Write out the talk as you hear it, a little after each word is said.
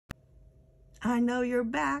I know you're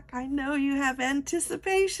back. I know you have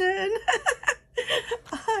anticipation.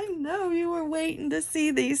 I know you were waiting to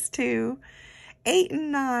see these two. 8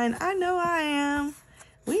 and 9. I know I am.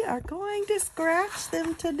 We are going to scratch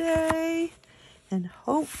them today and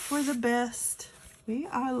hope for the best. We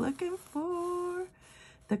are looking for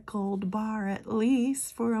the gold bar at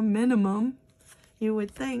least for a minimum. You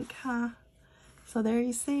would think, huh? So there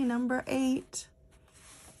you see number 8.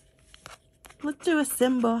 Let's do a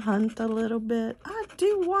symbol hunt a little bit. I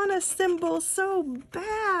do want a symbol so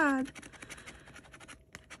bad.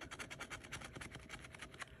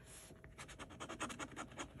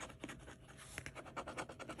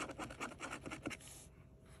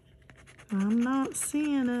 I'm not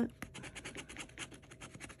seeing it.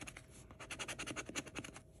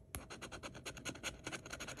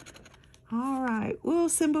 All right, we'll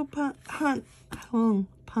symbol hunt.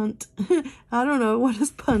 Punt. I don't know, what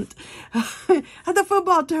is punt? That's a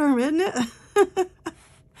football term, isn't it?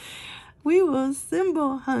 We will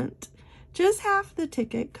symbol hunt just half the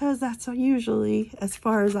ticket, because that's usually as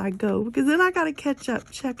far as I go, because then I got to catch up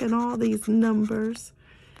checking all these numbers.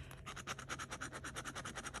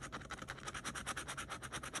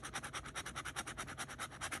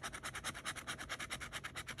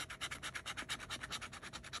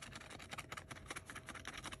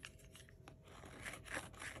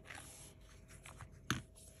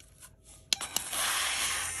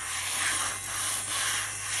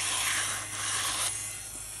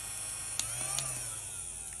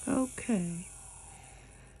 Okay.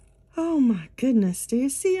 Oh my goodness, do you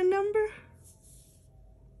see a number?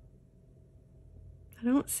 I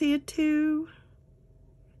don't see a 2.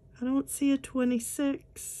 I don't see a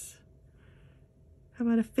 26. How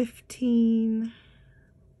about a 15?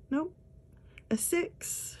 Nope. A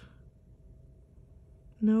 6?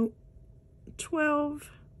 Nope.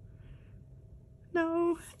 12?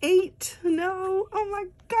 No. 8? No. Oh my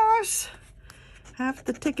gosh. Half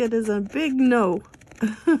the ticket is a big no.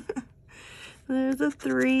 There's a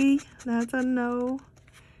 3. That's a no.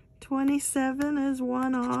 27 is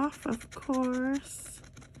 1 off, of course.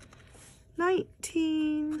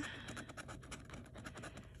 19.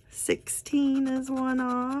 16 is 1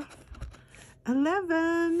 off.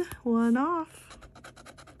 11, 1 off.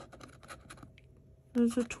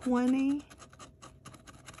 There's a 20.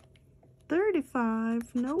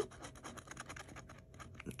 35, nope.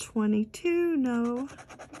 22, no.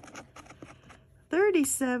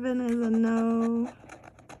 37 is a no.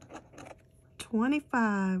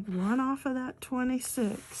 25, 1 off of that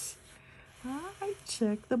 26. All right,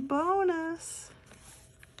 check the bonus.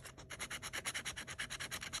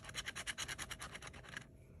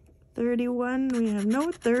 $31, we have no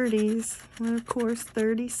 30s. And of course,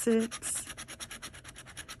 36.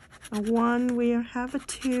 A 1, we have a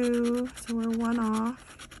 2, so we're 1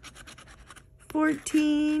 off.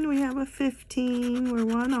 14, we have a 15, we're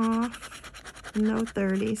 1 off. No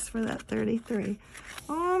 30s for that 33.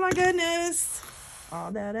 Oh my goodness. All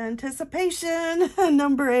that anticipation.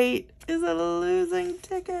 Number 8 is a losing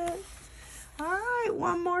ticket. All right,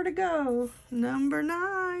 1 more to go. Number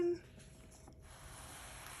 9.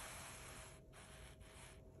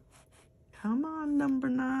 Come on, number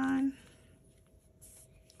 9.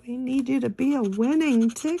 We need you to be a winning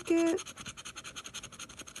ticket.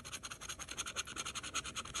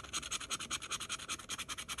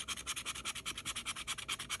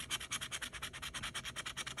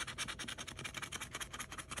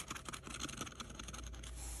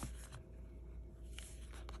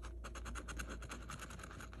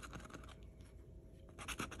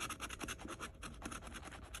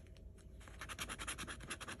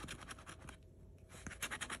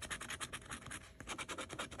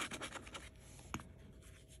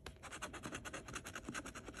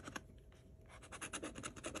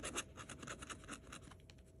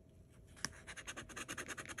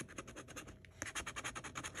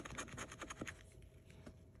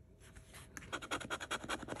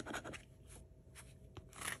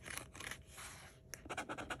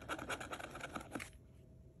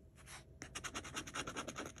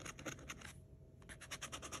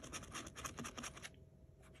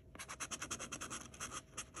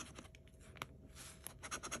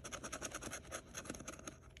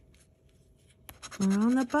 We're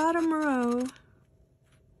on the bottom row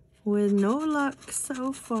with no luck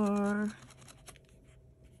so far.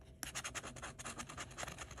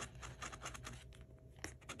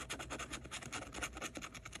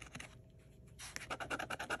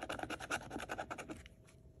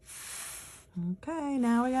 Okay,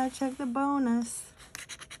 now we gotta check the bonus.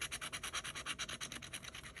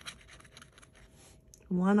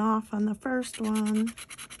 1 off on the first one.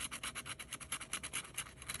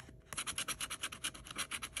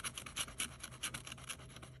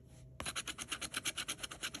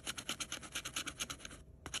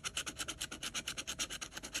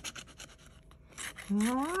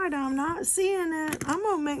 All right, I'm not seeing it. I'm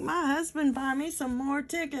going to make my husband buy me some more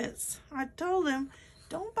tickets. I told him,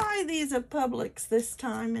 don't buy these at Publix this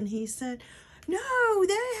time. And he said, no,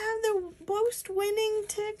 they have the most winning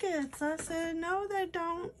tickets. I said, no, they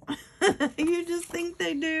don't. You just think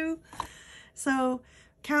they do. So,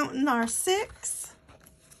 counting our 6,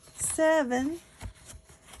 7,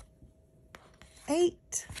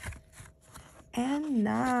 8, and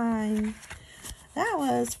 9. That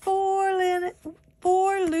was 4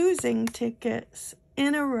 losing tickets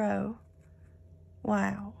in a row.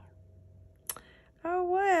 Wow. Oh,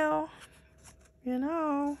 well, you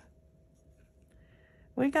know,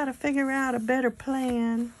 we got to figure out a better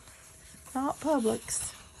plan. Not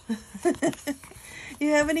Publix.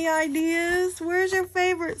 You have any ideas? Where's your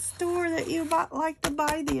favorite store that you like to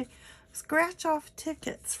buy the scratch-off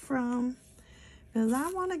tickets from? Because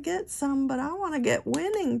I want to get some, but I want to get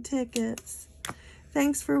winning tickets.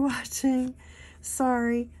 Thanks for watching.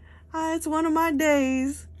 Sorry. It's one of my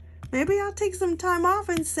days. Maybe I'll take some time off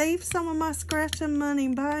and save some of my scratching money,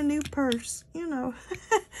 buy a new purse. You know,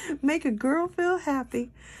 make a girl feel happy.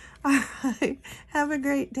 All right. Have a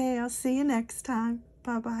great day. I'll see you next time.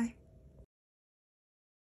 Bye-bye.